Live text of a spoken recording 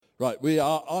Right, we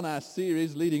are on our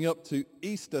series leading up to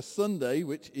Easter Sunday,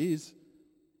 which is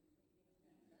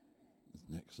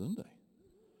next Sunday.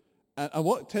 And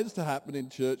what tends to happen in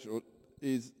church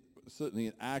is, certainly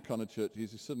in our kind of church,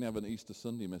 is you suddenly have an Easter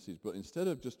Sunday message, but instead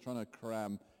of just trying to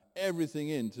cram everything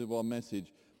into one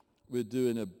message, we're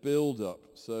doing a build-up.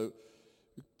 So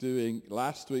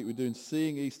last week we're doing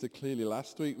Seeing Easter Clearly.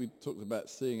 Last week we talked about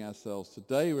seeing ourselves.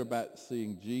 Today we're about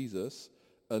seeing Jesus,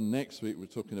 and next week we're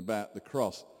talking about the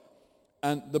cross.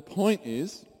 And the point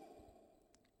is,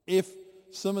 if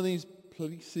some of these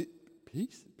pieces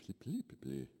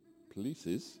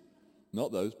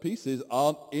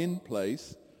aren't in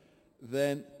place,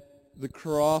 then the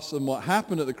cross and what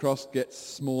happened at the cross gets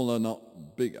smaller, not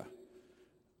bigger.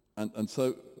 And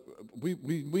so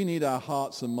we need our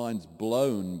hearts and minds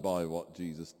blown by what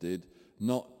Jesus did,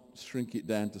 not shrink it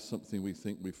down to something we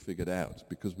think we've figured out,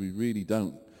 because we really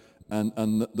don't.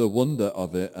 And the wonder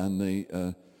of it and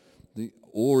the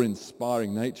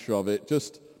awe-inspiring nature of it,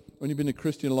 just when you've been a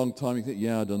Christian a long time, you think,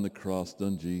 yeah, I've done the cross,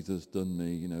 done Jesus, done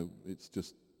me, it's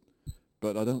just,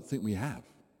 but I don't think we have.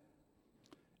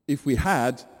 If we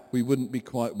had, we wouldn't be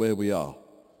quite where we are.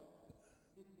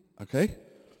 Okay?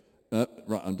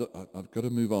 Right, I've got to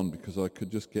move on because I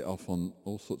could just get off on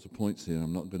all sorts of points here.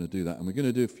 I'm not going to do that. And we're going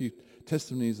to do a few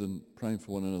testimonies and praying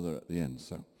for one another at the end.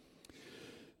 So,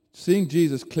 seeing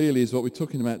Jesus clearly is what we're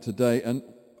talking about today. And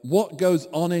what goes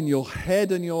on in your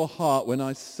head and your heart when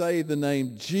I say the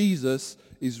name Jesus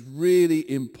is really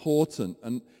important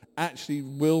and actually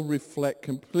will reflect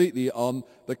completely on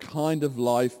the kind of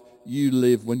life you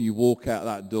live when you walk out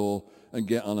that door and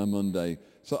get on a Monday.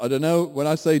 So I don't know, when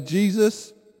I say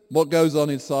Jesus, what goes on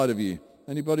inside of you?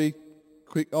 Anybody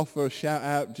quick offer a shout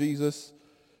out, Jesus?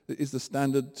 It is the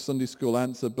standard Sunday school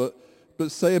answer, but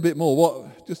say a bit more.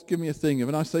 What? Just give me a thing.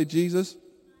 When I say Jesus,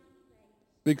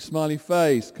 big smiley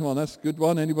face. Come on, that's a good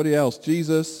one. Anybody else?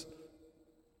 Jesus.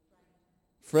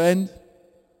 Friend.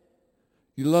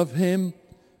 You love him.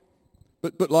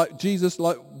 But like Jesus,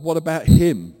 like what about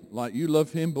him? Like you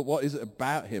love him, but what is it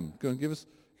about him? Go and give us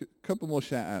a couple more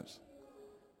shout outs.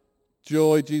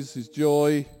 Joy. Jesus is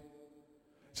joy.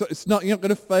 So you're not going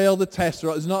to fail the test,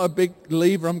 right? There's not a big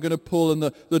lever I'm going to pull and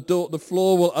the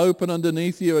floor will open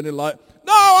underneath you and you're like,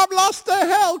 no, I'm lost to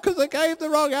hell because I gave the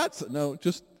wrong answer. No,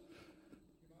 just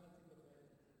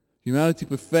humanity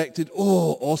perfected.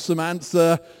 Oh, awesome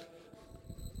answer.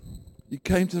 You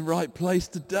came to the right place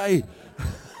today.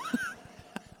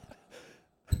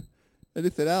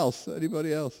 Anything else?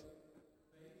 Anybody else?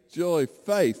 Joy,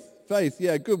 faith. Faith,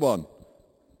 yeah, good one.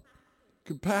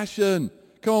 Compassion.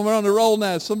 Come on, we're on a roll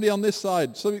now. Somebody on this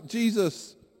side.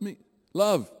 Jesus. Me.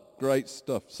 Love. Great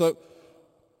stuff. So,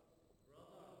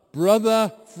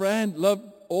 brother, friend, love,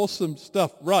 awesome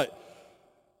stuff. Right.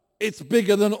 It's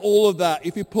bigger than all of that.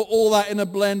 If you put all that in a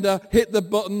blender, hit the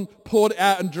button, poured it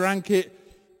out and drank it,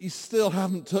 you still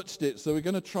haven't touched it. So we're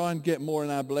going to try and get more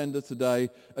in our blender today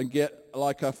and get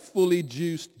like a fully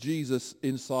juiced Jesus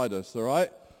inside us, all right?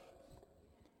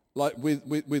 Like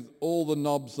with all the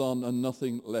knobs on and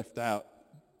nothing left out.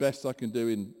 Best I can do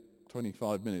in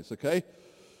 25 minutes, okay?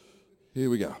 Here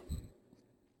we go.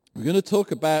 We're going to talk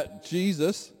about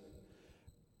Jesus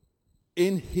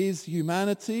in his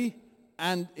humanity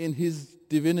and in his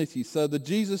divinity. So the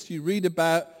Jesus you read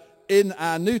about in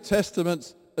our New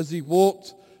Testaments as he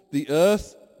walked the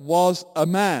earth was a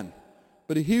man.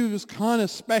 But he was kind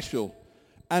of special.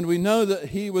 And we know that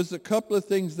he was a couple of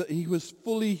things, that he was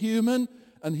fully human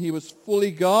and he was fully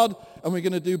God. And we're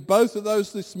going to do both of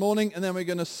those this morning, and then we're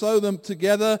going to sew them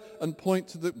together and point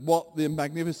to what the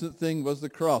magnificent thing was, the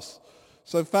cross.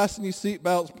 So fasten your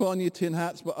seatbelts, put on your tin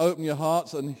hats, but open your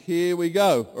hearts, and here we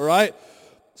go, all right?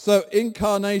 So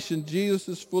incarnation, Jesus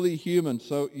is fully human.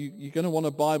 So you're going to want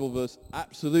a Bible verse.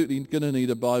 Absolutely going to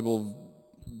need a Bible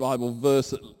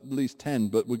verse, at least 10,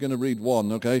 but we're going to read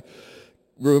one, okay?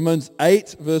 Romans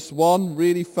 8, verse 1,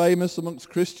 really famous amongst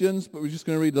Christians, but we're just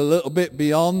going to read a little bit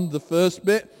beyond the first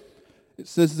bit. It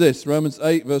says this, Romans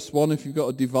 8, verse 1, if you've got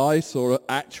a device or an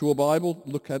actual Bible,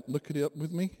 look at it up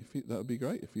with me. That would be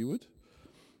great if you would.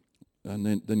 And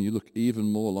then you look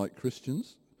even more like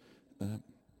Christians.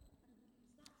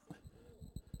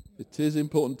 It is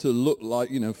important to look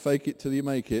like, fake it till you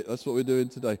make it. That's what we're doing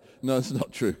today. No, it's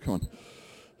not true. Come on.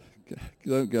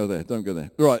 Don't go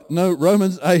there. Right. No,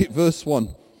 Romans 8, verse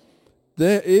 1.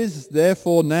 There is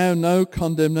therefore now no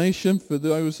condemnation for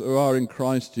those who are in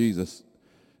Christ Jesus.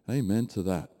 Amen to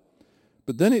that.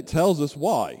 But then it tells us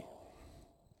why.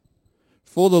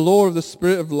 For the law of the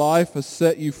Spirit of life has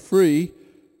set you free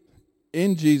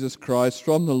in Jesus Christ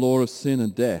from the law of sin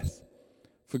and death.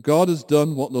 For God has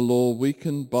done what the law,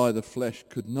 weakened by the flesh,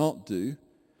 could not do,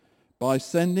 by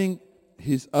sending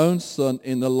his own Son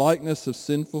in the likeness of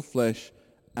sinful flesh,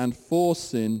 and for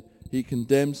sin, he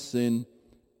condemns sin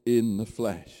in the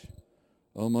flesh.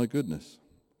 Oh my goodness.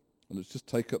 And let's just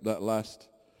take up that last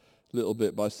little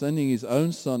bit. By sending his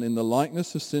own Son in the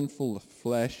likeness of sinful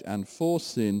flesh, and for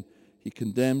sin, he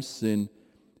condemns sin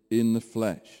in the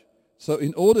flesh. So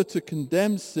in order to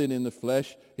condemn sin in the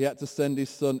flesh, he had to send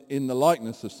his Son in the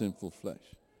likeness of sinful flesh.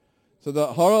 So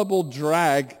that horrible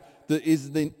drag that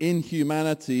is in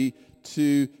humanity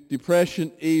to depression,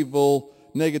 evil,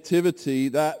 negativity,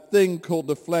 that thing called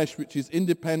the flesh, which is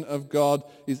independent of God,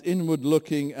 is inward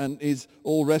looking, and is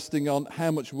all resting on how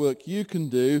much work you can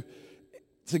do.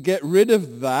 To get rid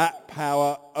of that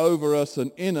power over us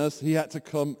and in us, he had to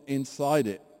come inside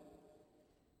it.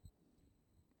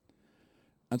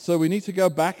 And so we need to go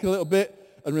back a little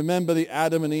bit and remember the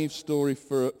Adam and Eve story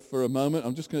for a moment.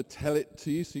 I'm just going to tell it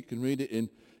to you so you can read it in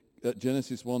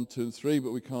Genesis 1, 2, and 3,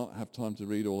 but we can't have time to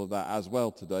read all of that as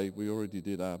well today. We already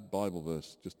did our Bible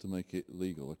verse just to make it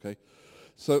legal, okay?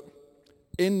 So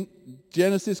in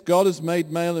Genesis, God has made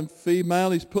male and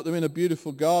female. He's put them in a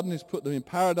beautiful garden. He's put them in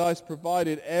paradise,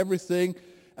 provided everything,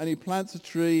 and he plants a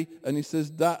tree, and he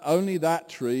says that only that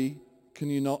tree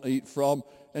can you not eat from.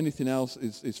 Anything else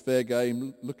is fair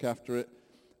game. Look after it.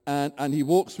 And he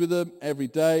walks with them every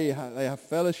day. They have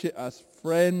fellowship as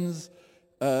friends.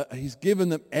 He's given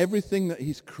them everything that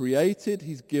he's created.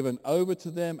 He's given over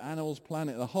to them, animals,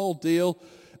 planet, the whole deal.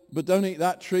 But don't eat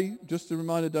that tree. Just a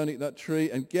reminder, don't eat that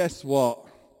tree. And guess what?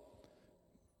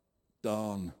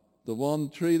 Darn. The one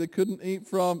tree they couldn't eat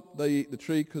from, they eat the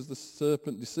tree because the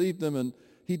serpent deceived them, and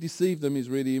he deceived them is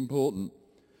really important.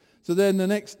 So then the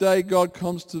next day, God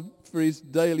comes for his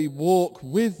daily walk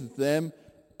with them,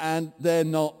 and they're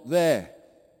not there.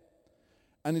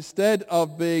 And instead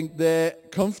of being there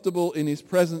comfortable in his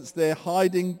presence, they're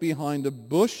hiding behind a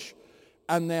bush,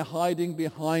 and they're hiding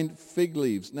behind fig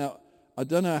leaves. Now, I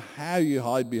don't know how you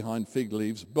hide behind fig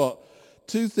leaves, but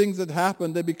two things had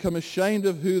happened. They become ashamed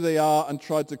of who they are and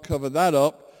tried to cover that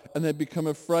up, and they become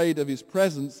afraid of his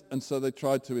presence, and so they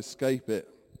tried to escape it.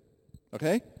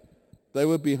 Okay? They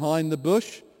were behind the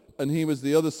bush, and he was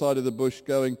the other side of the bush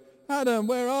going, Adam,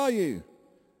 where are you?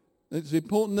 It's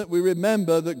important that we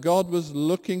remember that God was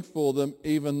looking for them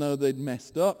even though they'd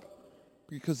messed up,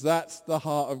 because that's the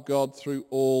heart of God through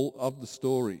all of the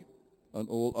story and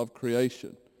all of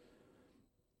creation.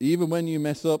 Even when you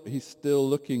mess up, he's still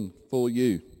looking for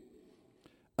you.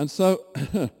 And so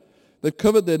they've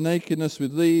covered their nakedness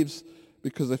with leaves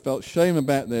because they felt shame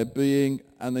about their being,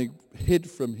 and they hid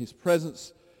from his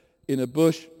presence in a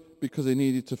bush because they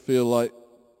needed to feel like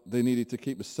they needed to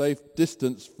keep a safe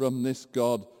distance from this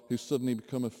God who suddenly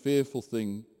become a fearful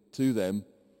thing to them.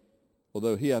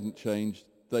 Although he hadn't changed,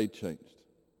 they'd changed.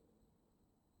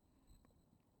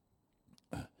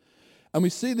 And we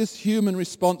see this human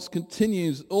response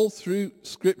continues all through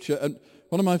Scripture. And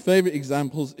one of my favorite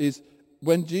examples is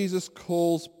when Jesus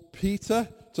calls Peter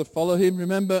to follow him.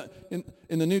 Remember, in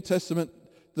the New Testament,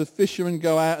 the fishermen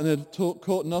go out and they've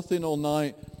caught nothing all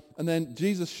night. And then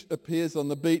Jesus appears on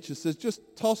the beach and says, just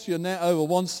toss your net over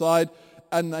one side,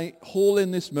 and they haul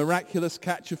in this miraculous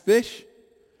catch of fish.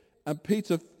 And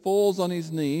Peter falls on his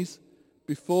knees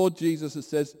before Jesus and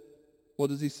says, what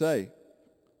does he say?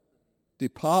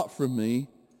 Depart from me,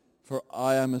 for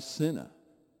I am a sinner.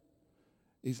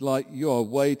 He's like, you are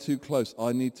way too close.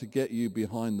 I need to get you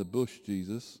behind the bush,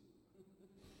 Jesus.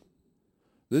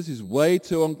 This is way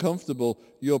too uncomfortable.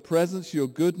 Your presence, your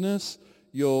goodness,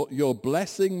 your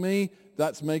blessing me,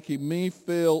 that's making me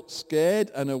feel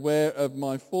scared and aware of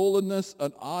my fallenness,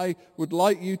 and I would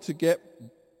like you to get,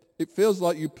 it feels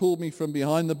like you pulled me from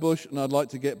behind the bush, and I'd like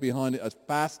to get behind it as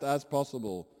fast as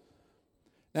possible.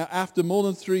 Now, after more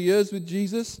than 3 years with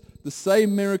Jesus, the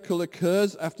same miracle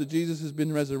occurs after Jesus has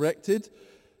been resurrected.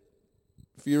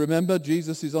 If you remember,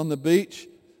 Jesus is on the beach.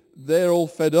 They're all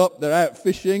fed up. They're out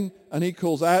fishing, and he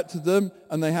calls out to them,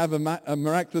 and they have a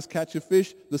miraculous catch of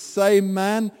fish. The same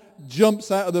man jumps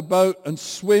out of the boat and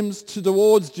swims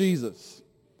towards Jesus,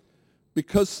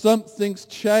 because something's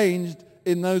changed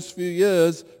in those few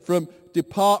years from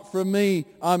depart from me,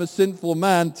 I'm a sinful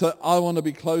man, to I want to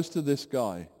be close to this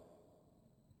guy.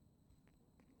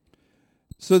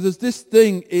 So there's this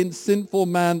thing in sinful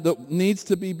man that needs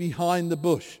to be behind the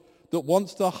bush, that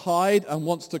wants to hide and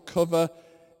wants to cover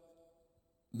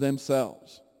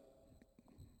themselves.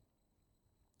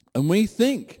 And we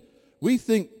think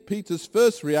Peter's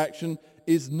first reaction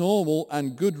is normal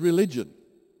and good religion.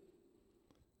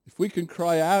 If we can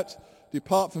cry out,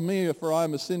 depart from me, for I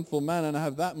am a sinful man, and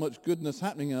have that much goodness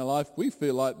happening in our life, we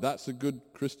feel like that's a good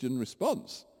Christian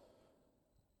response.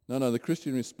 No, the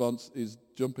Christian response is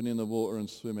jumping in the water and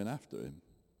swimming after him.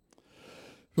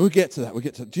 We'll get to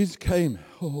that. Jesus came.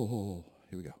 Oh,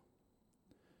 here we go.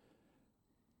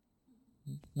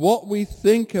 What we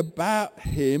think about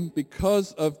him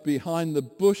because of behind the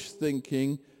bush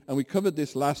thinking, and we covered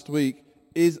this last week,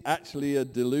 is actually a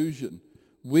delusion.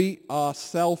 We are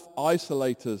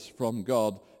self-isolators from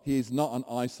God. He is not an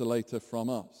isolator from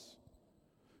us.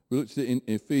 We looked at it in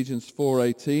Ephesians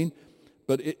 4:18.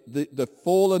 But the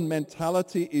fallen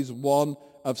mentality is one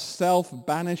of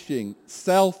self-banishing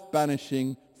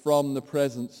from the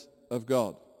presence of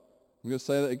God. I'm going to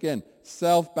say that again.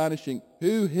 Self-banishing.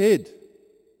 Who hid?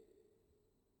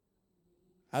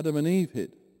 Adam and Eve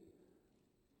hid.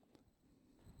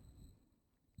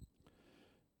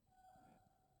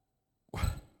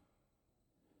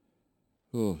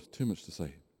 Oh, too much to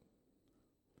say.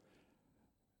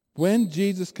 When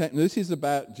Jesus came, this is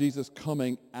about Jesus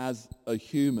coming as a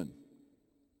human.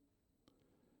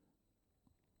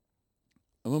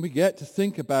 And when we get to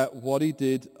think about what he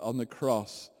did on the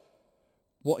cross,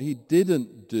 what he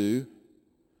didn't do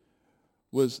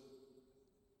was,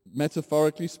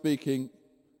 metaphorically speaking,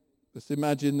 let's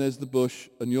imagine there's the bush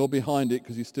and you're behind it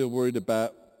because you're still worried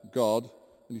about God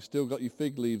and you've still got your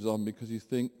fig leaves on because you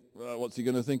think, well, what's he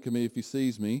going to think of me if he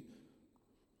sees me?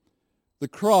 The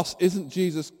cross isn't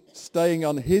Jesus staying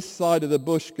on his side of the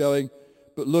bush going,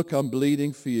 but look, I'm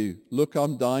bleeding for you. Look,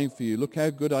 I'm dying for you. Look how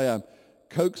good I am.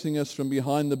 Coaxing us from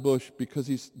behind the bush because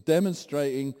he's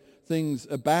demonstrating things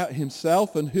about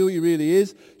himself and who he really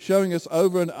is, showing us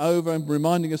over and over and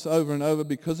reminding us over and over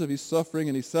because of his suffering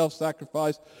and his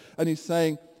self-sacrifice. And he's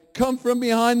saying, come from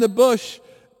behind the bush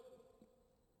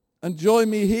and join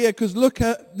me here because look,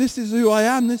 this is who I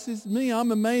am. This is me.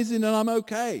 I'm amazing and I'm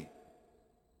okay.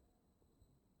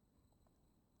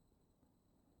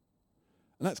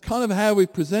 And that's kind of how we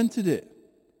presented it.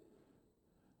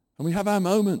 And we have our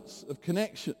moments of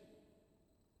connection.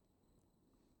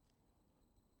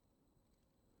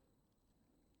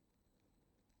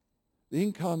 The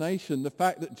incarnation, the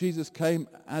fact that Jesus came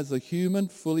as a human,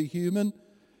 fully human,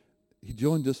 he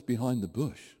joined us behind the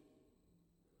bush.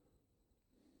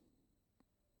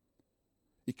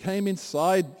 He came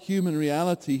inside human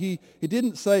reality. He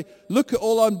didn't say, look at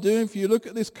all I'm doing for you. Look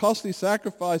at this costly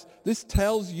sacrifice. This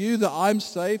tells you that I'm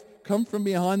safe. Come from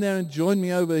behind there and join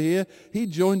me over here. He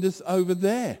joined us over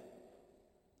there.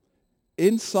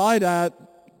 Inside our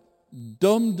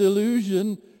dumb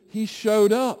delusion, he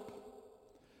showed up.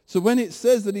 So when it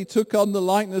says that he took on the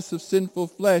likeness of sinful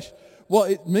flesh,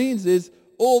 what it means is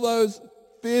all those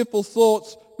fearful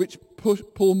thoughts which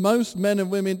pull most men and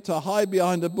women to hide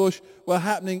behind a bush were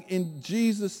happening in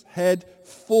Jesus' head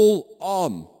full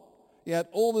on. He had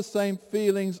all the same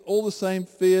feelings, all the same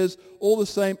fears, all the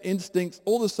same instincts,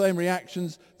 all the same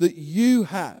reactions that you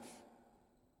have.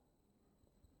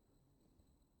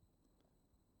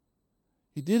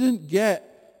 He didn't get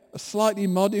a slightly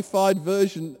modified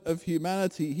version of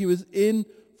humanity. He was in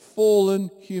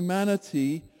fallen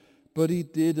humanity, but he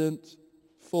didn't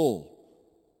fall.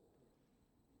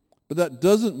 But that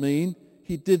doesn't mean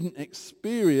he didn't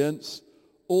experience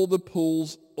all the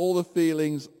pulls, all the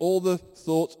feelings, all the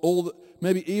thoughts,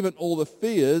 maybe even all the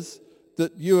fears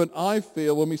that you and I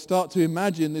feel when we start to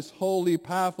imagine this holy,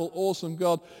 powerful, awesome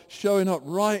God showing up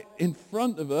right in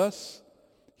front of us.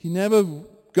 He never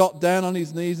got down on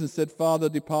his knees and said, Father,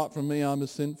 depart from me, I'm a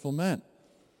sinful man.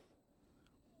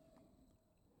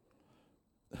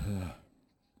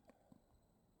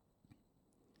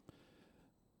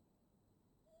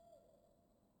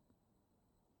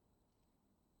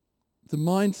 The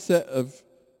mindset of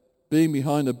being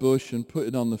behind a bush and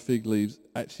putting on the fig leaves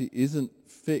actually isn't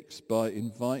fixed by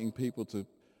inviting people to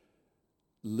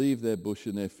leave their bush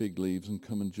and their fig leaves and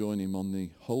come and join him on the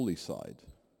holy side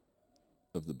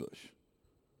of the bush.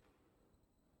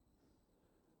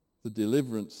 The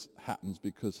deliverance happens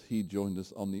because he joined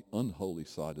us on the unholy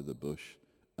side of the bush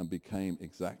and became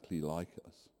exactly like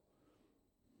us.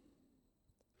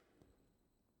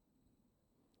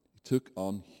 He took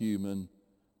on human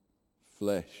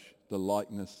flesh, the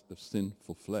likeness of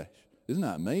sinful flesh. Isn't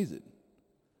that amazing?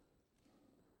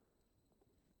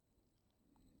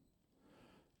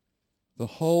 The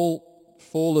whole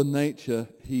fallen nature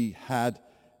he had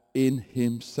in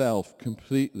himself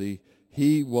completely.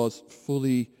 He was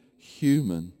fully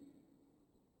human.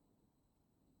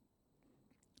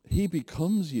 He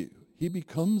becomes you. He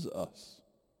becomes us.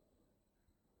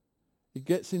 He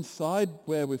gets inside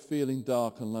where we're feeling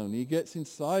dark and lonely. He gets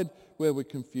inside where we're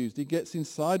confused. He gets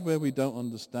inside where we don't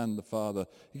understand the Father.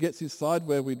 He gets inside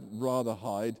where we'd rather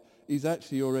hide. He's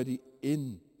actually already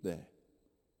in there.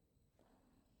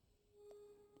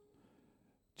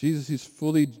 Jesus is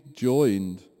fully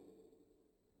joined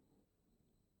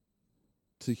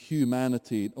to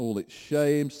humanity in all its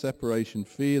shame, separation,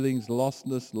 feelings,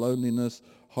 lostness, loneliness,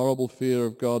 horrible fear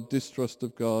of God, distrust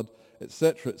of God,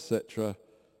 etc., etc.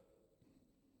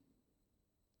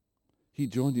 He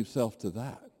joined himself to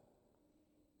that.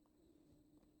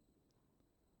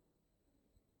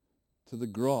 To the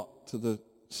grot, to the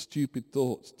stupid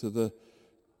thoughts, to the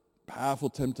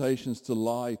powerful temptations to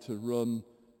lie, to run.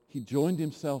 He joined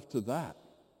himself to that.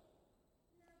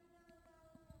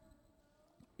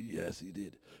 Yes, he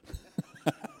did.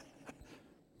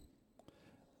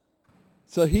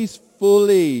 So he's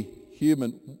fully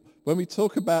human. When we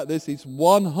talk about this, he's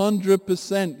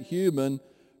 100% human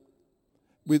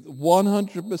with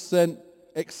 100%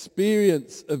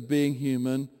 experience of being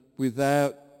human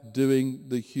without doing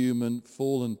the human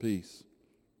fallen piece.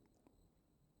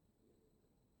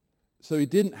 So he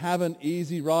didn't have an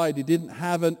easy ride. He didn't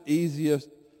have an easier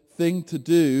thing to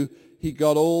do. He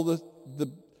got all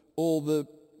the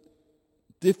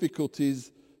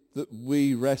difficulties that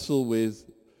we wrestle with.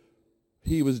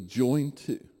 He was joined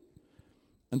to.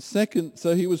 And second,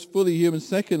 so he was fully human.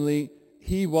 Secondly,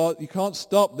 you can't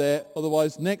stop there,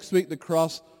 otherwise next week the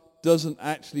cross doesn't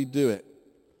actually do it.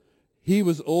 He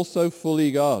was also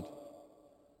fully God.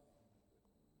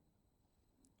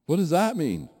 What does that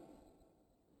mean?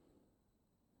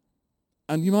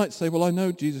 And you might say, well, I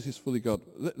know Jesus is fully God.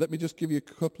 Let me just give you a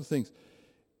couple of things.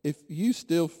 If you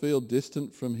still feel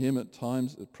distant from him at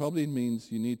times, it probably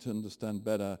means you need to understand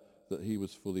better that he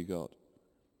was fully God.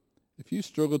 If you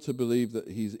struggle to believe that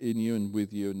he's in you and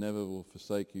with you and never will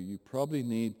forsake you, you probably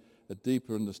need a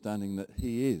deeper understanding that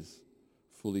he is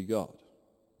fully God.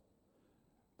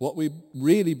 What we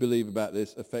really believe about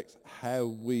this affects how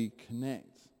we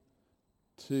connect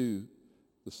to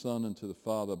the Son and to the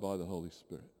Father by the Holy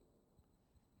Spirit.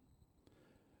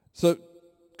 So,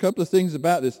 a couple of things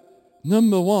about this.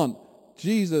 Number one,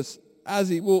 Jesus, as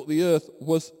he walked the earth,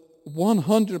 was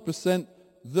 100%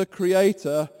 the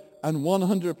creator and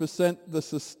 100% the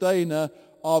sustainer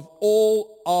of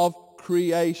all of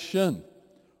creation.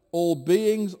 All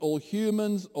beings, all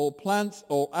humans, all plants,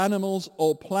 all animals,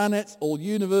 all planets, all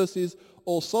universes,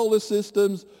 all solar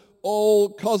systems,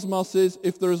 all cosmoses.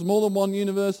 If there is more than one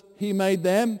universe, he made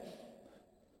them.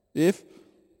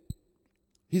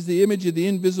 He's the image of the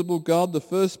invisible God, the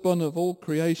firstborn of all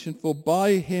creation. For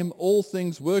by him all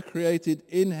things were created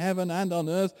in heaven and on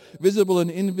earth, visible and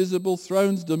invisible,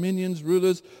 thrones, dominions,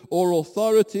 rulers, or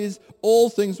authorities. All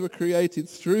things were created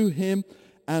through him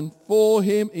and for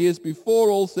him. He is before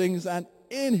all things, and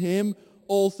in him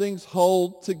all things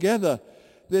hold together.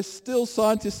 There's still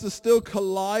scientists are still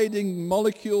colliding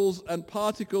molecules and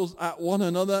particles at one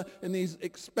another in these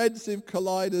expensive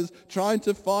colliders, trying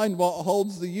to find what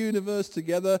holds the universe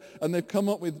together, and they've come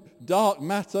up with dark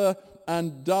matter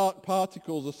and dark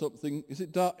particles or something. Is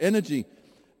it dark energy?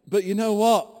 But you know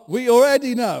what? We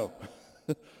already know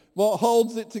what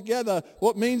holds it together.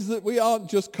 What means that we aren't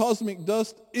just cosmic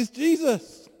dust is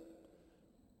Jesus.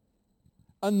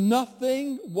 And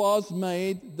nothing was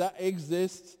made that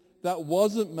exists that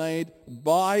wasn't made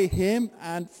by him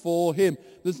and for him.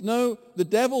 The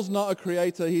devil's not a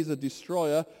creator, he's a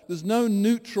destroyer. There's no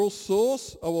neutral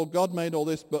source. Oh, well, God made all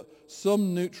this, but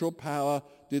some neutral power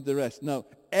did the rest. No,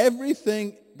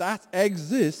 everything that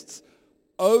exists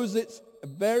owes its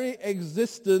very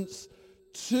existence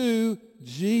to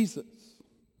Jesus.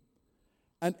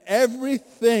 And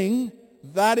everything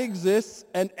that exists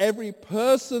and every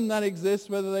person that exists,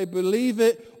 whether they believe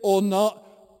it or not,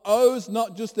 owes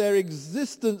not just their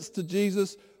existence to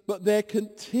Jesus, but their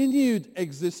continued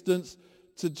existence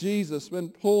to Jesus. When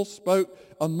Paul spoke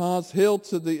on Mars Hill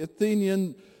to the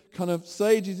Athenian kind of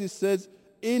sages, he says,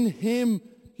 in him,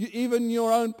 even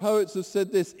your own poets have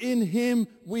said this, in him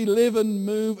we live and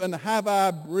move and have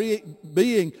our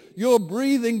being. You're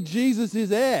breathing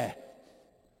Jesus' air.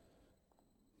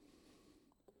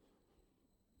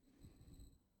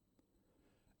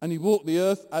 And he walked the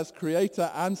earth as creator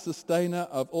and sustainer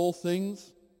of all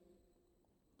things.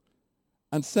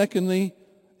 And secondly,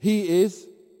 he is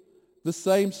the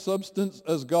same substance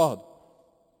as God.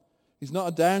 He's not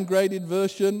a downgraded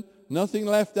version, nothing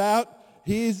left out.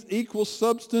 He is equal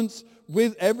substance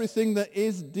with everything that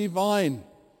is divine.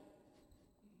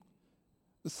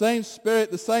 The same spirit,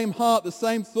 the same heart, the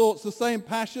same thoughts, the same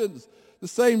passions, the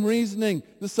same reasoning,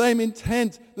 the same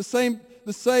intent, the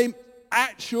same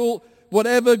actual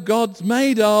whatever God's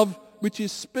made of, which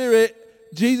is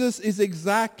spirit. Jesus is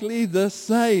exactly the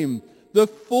same. The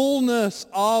fullness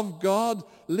of God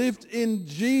lived in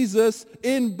Jesus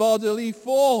in bodily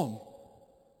form.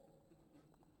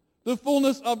 The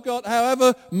fullness of God,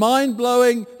 however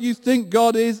mind-blowing you think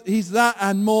God is, he's that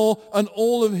and more, and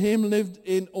all of him lived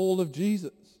in all of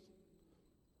Jesus.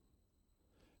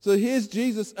 So here's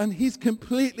Jesus, and he's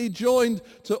completely joined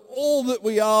to all that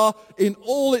we are in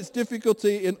all its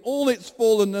difficulty, in all its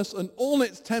fallenness, and all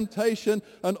its temptation,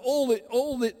 and all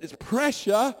its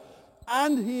pressure.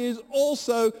 And he is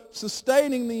also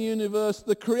sustaining the universe,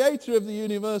 the creator of the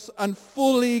universe, and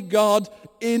fully God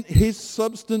in his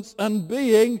substance and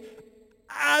being.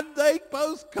 And they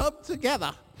both come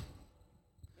together.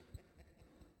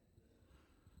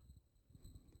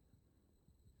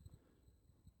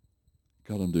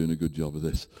 God, I'm doing a good job of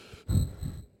this.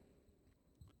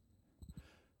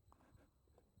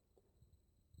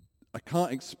 I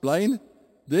can't explain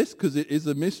this because it is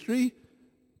a mystery,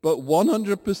 but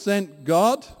 100%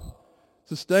 God,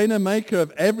 sustainer, maker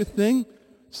of everything,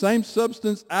 same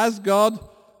substance as God,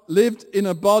 lived in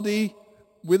a body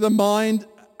with a mind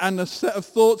and a set of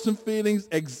thoughts and feelings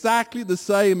exactly the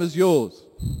same as yours.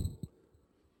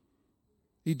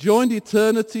 He joined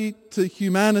eternity to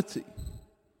humanity.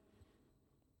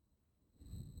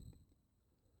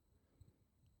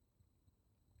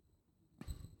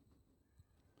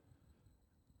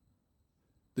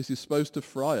 This is supposed to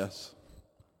fry us.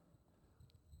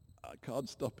 I can't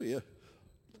stop here.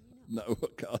 No, I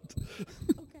can't.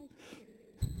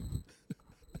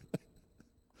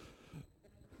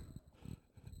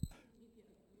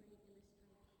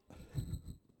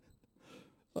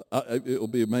 It'll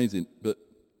be amazing, but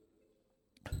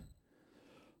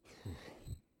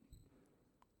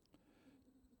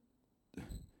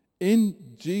in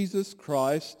Jesus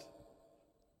Christ,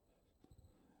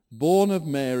 born of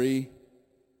Mary,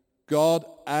 God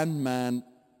and man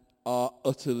are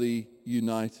utterly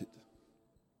united.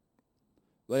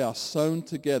 They are sewn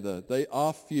together. They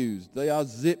are fused. They are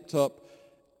zipped up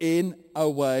in a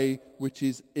way which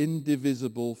is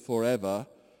indivisible forever.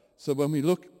 So when we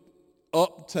look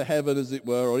up to heaven, as it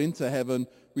were, or into heaven,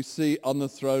 we see on the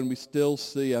throne, we still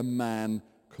see a man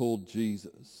called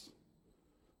Jesus.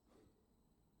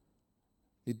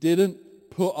 He didn't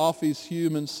put off his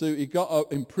human suit. He got an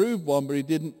improved one, but he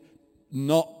didn't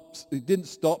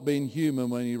stop being human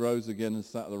when he rose again and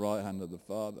sat at the right hand of the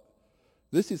Father.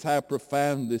 This is how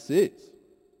profound this is.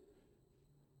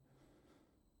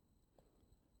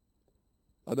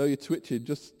 I know you're twitching.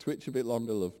 Just twitch a bit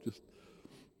longer, love. Just.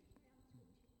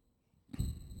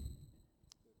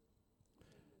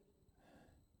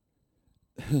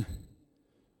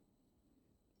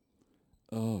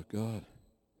 Oh, God.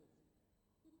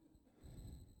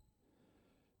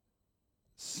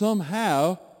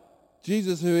 Somehow,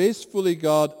 Jesus, who is fully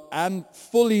God and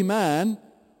fully man,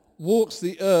 walks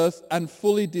the earth and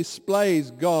fully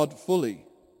displays God fully.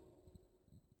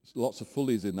 There's lots of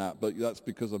fullies in that, but that's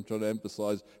because I'm trying to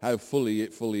emphasize how fully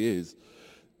it fully is.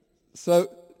 So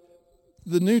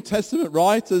the New Testament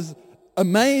writers,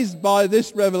 amazed by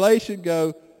this revelation,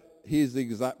 go, he is the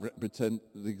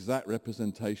exact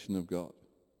representation of God.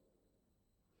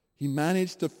 He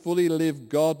managed to fully live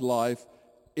God life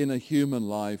in a human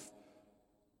life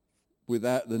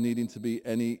without there needing to be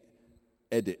any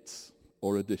edits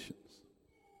or additions.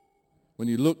 When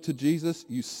you look to Jesus,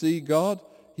 you see God.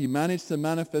 He managed to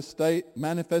manifest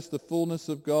the fullness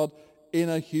of God in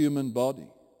a human body.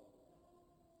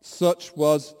 Such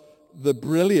was the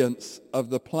brilliance of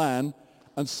the plan,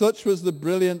 and such was the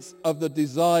brilliance of the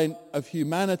design of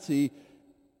humanity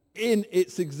in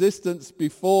its existence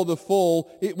before the fall.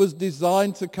 It was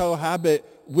designed to cohabit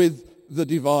with the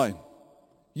divine.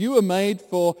 You were made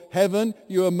for heaven.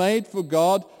 You are made for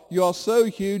God. You are so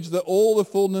huge that all the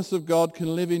fullness of God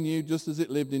can live in you just as it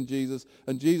lived in Jesus.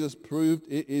 And Jesus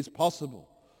proved it is possible.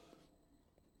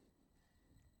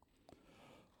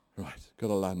 Right, got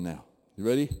to land now. You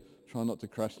ready? Try not to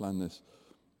crash land this.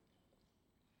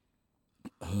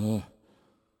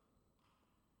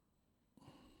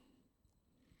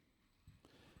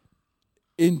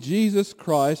 In Jesus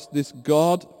Christ, this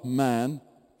God-man,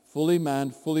 fully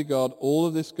man, fully God, all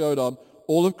of this going on,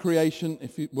 all of creation,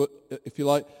 if you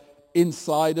like,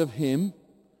 inside of him,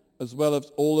 as well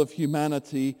as all of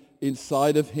humanity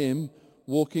inside of him,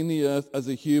 walking the earth as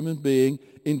a human being.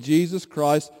 In Jesus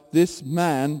Christ, this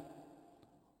man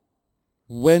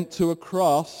went to a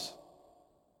cross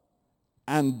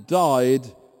and died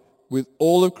with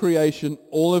all of creation,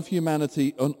 all of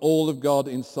humanity, and all of God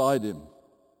inside him.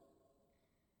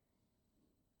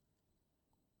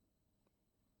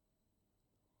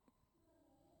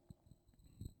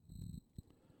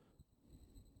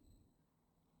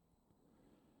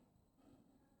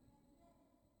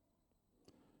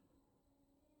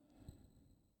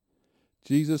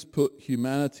 Jesus put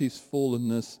humanity's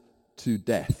fallenness to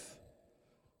death.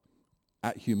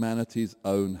 at humanity's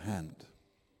own hand.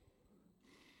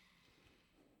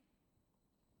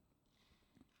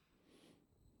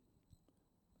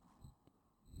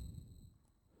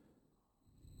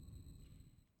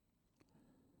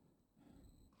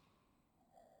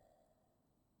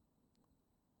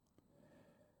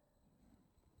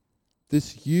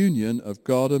 This union of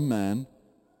God and man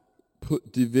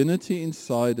put divinity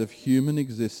inside of human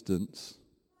existence,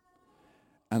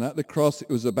 and at the cross it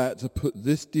was about to put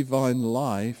this divine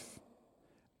life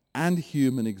and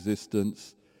human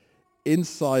existence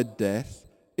inside death,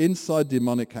 inside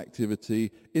demonic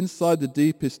activity, inside the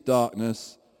deepest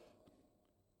darkness.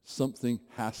 Something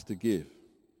has to give.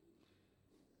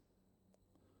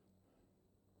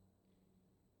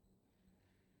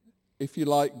 If you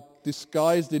like,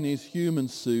 disguised in his human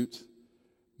suit,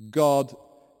 God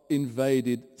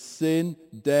invaded sin,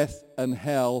 death, and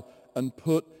hell and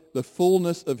put the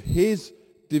fullness of his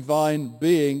divine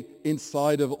being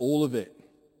inside of all of it.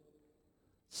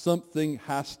 Something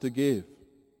has to give.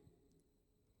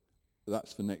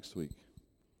 That's for next week.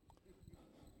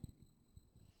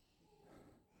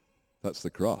 That's the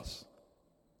cross.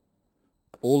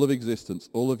 All of existence,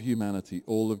 all of humanity,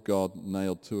 all of God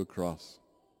nailed to a cross.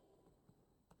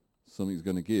 Something's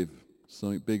going to give.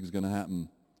 Something big is going to happen.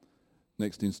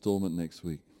 Next installment next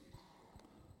week.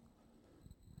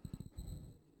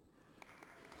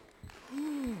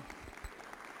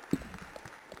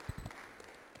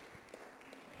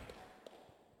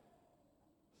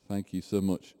 Thank you so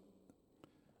much.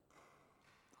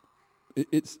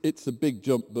 It's a big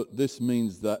jump, but this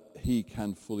means that he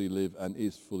can fully live and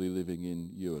is fully living in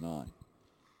you and I.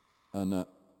 And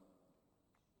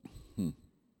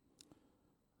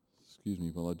excuse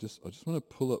me, well, I just want to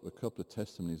pull up a couple of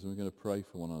testimonies, and we're going to pray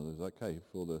for one another. Okay,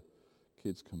 before the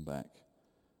kids come back.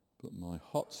 But my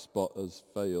hotspot has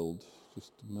failed.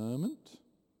 Just a moment.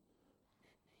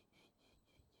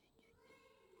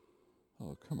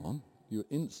 Oh, come on. You were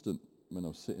instant when I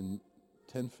was sitting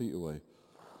 10 feet away.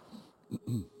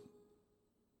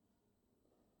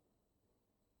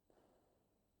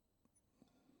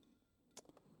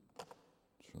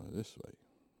 Try this way.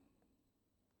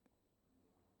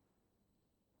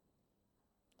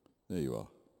 There you are.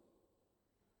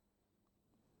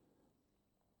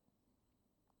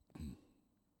 There we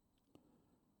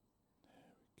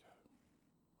go. Yes.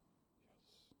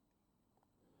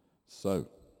 So,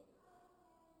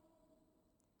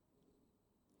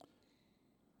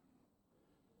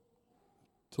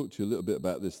 talk to you a little bit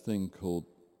about this thing called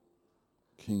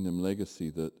Kingdom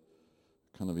Legacy that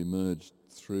kind of emerged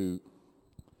through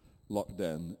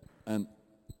lockdown. And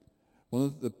one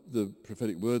of the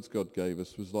prophetic words God gave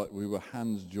us was like we were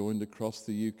hands joined across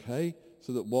the UK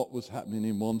so that what was happening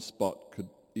in one spot could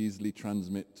easily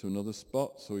transmit to another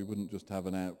spot, so we wouldn't just have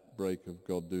an outbreak of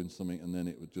God doing something and then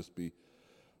it would just be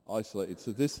isolated.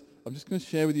 So this, I'm just going to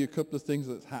share with you a couple of things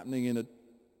that's happening in a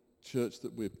church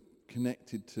that we're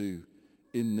connected to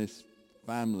in this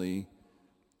family,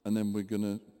 and then we're going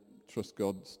to trust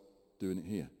God's doing it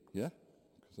here. Yeah?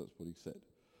 Because that's what he said.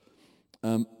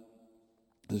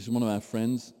 This is one of our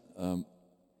friends, and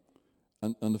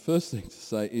the first thing to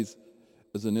say is,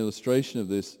 as an illustration of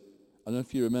this, I don't know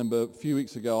if you remember, a few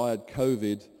weeks ago I had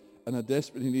COVID, and I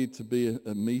desperately needed to be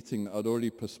a meeting that I'd already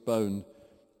postponed,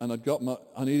 and I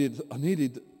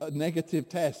needed a negative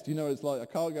test. You know, it's like I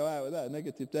can't go out without a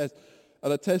negative test.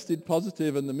 And I tested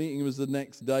positive, and the meeting was the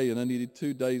next day, and I needed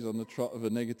 2 days on the trot of a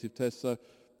negative test. So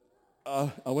I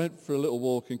went for a little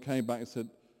walk and came back and said,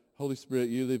 Holy Spirit,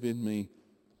 you live in me.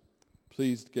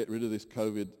 Please get rid of this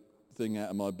COVID thing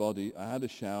out of my body. I had a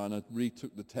shower, and I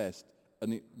retook the test,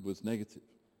 and it was negative.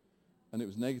 And it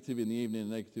was negative in the evening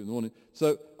and negative in the morning.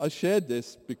 So I shared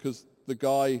this because the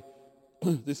guy,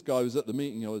 this guy was at the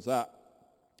meeting I was at.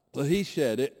 So he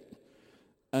shared it.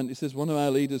 And he says one of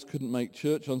our leaders couldn't make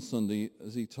church on Sunday,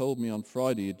 as he told me on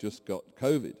Friday he'd just got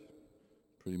COVID.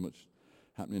 Pretty much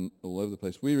happening all over the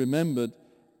place. We remembered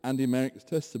Andy Merrick's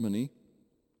testimony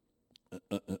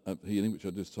of healing, which I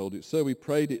just told you. So we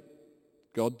prayed it,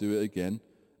 God do it again.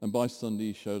 And by Sunday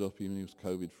he showed up even he was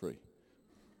COVID free.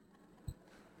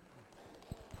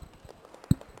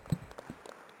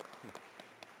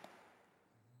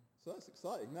 So that's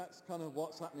exciting. That's kind of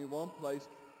what's happening in one place,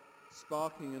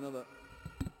 sparking another.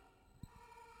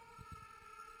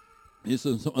 Here's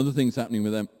some other things happening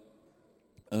with them.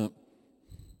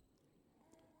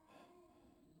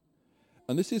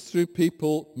 And this is through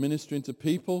people ministering to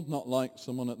people, not like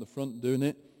someone at the front doing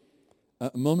it. A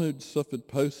mum who'd suffered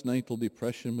postnatal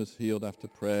depression was healed after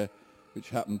prayer, which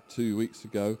happened 2 weeks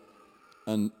ago.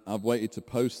 And I've waited to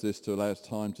post this to allow us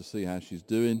time to see how she's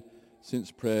doing. Since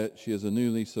prayer, she has a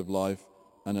new lease of life,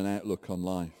 and an outlook on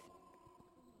life.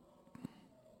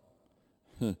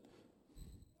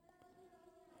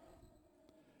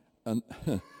 And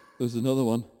there's another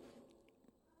one.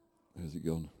 Where's it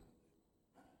gone?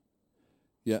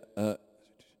 Yeah,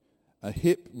 a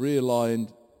hip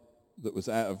realigned that was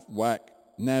out of whack,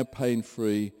 now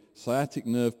pain-free, sciatic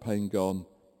nerve pain gone.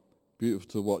 Beautiful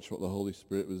to watch what the Holy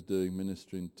Spirit was doing,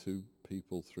 ministering to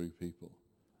people, through people.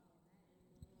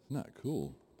 Isn't that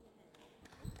cool?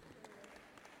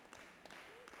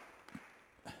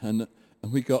 And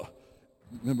we got,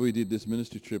 remember we did this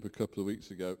ministry trip a couple of weeks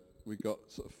ago, we got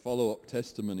sort of follow-up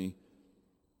testimony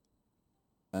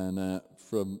and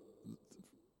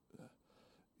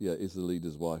is the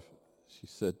leader's wife. She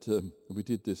said, we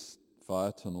did this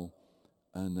fire tunnel,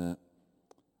 and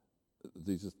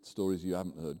these are stories you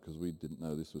haven't heard because we didn't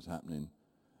know this was happening.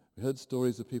 We heard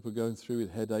stories of people going through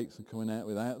with headaches and coming out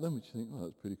without them, which you think, well,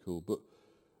 that's pretty cool. But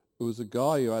there was a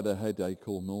guy who had a headache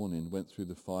all morning, went through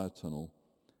the fire tunnel,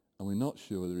 and we're not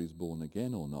sure whether he's born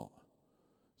again or not.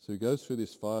 So he goes through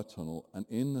this fire tunnel, and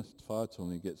in the fire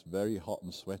tunnel he gets very hot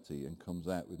and sweaty and comes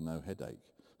out with no headache.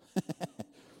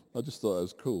 I just thought that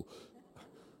was cool.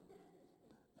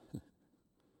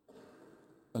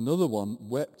 Another one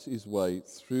wept his way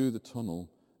through the tunnel,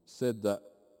 said that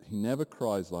he never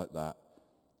cries like that,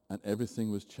 and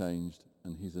everything was changed,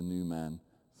 and he's a new man.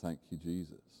 Thank you,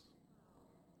 Jesus.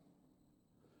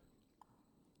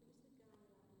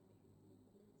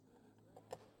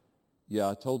 Yeah,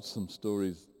 I told some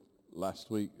stories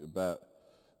last week about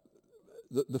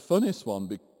the funniest one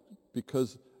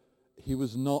because he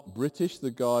was not British,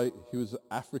 the guy. He was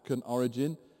African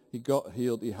origin. He got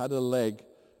healed. He had a leg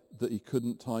that he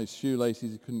couldn't tie his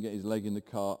shoelaces. He couldn't get his leg in the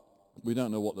car. We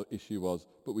don't know what the issue was,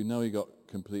 but we know he got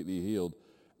completely healed.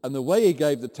 And the way he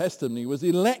gave the testimony was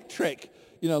electric.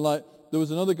 You know, like there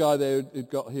was another guy there who'd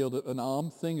got healed at an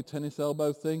arm thing, a tennis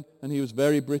elbow thing, and he was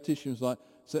very British. He was like,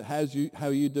 so how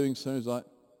are you doing, sir? He was like,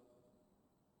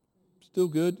 still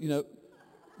good, you know,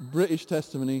 British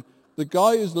testimony. The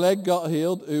guy whose leg got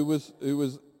healed, who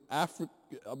was African,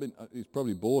 I mean, he's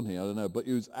probably born here, I don't know, but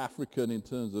he was African in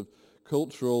terms of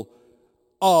cultural.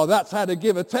 Oh, that's how to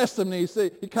give a testimony. You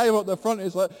see, he came up the front and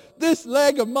he's like, this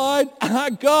leg of mine,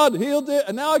 God healed it,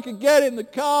 and now I can get in the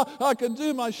car, I can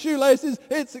do my shoelaces,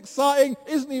 it's exciting,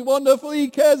 isn't he wonderful? He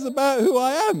cares about who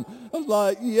I am. I was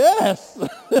like, yes.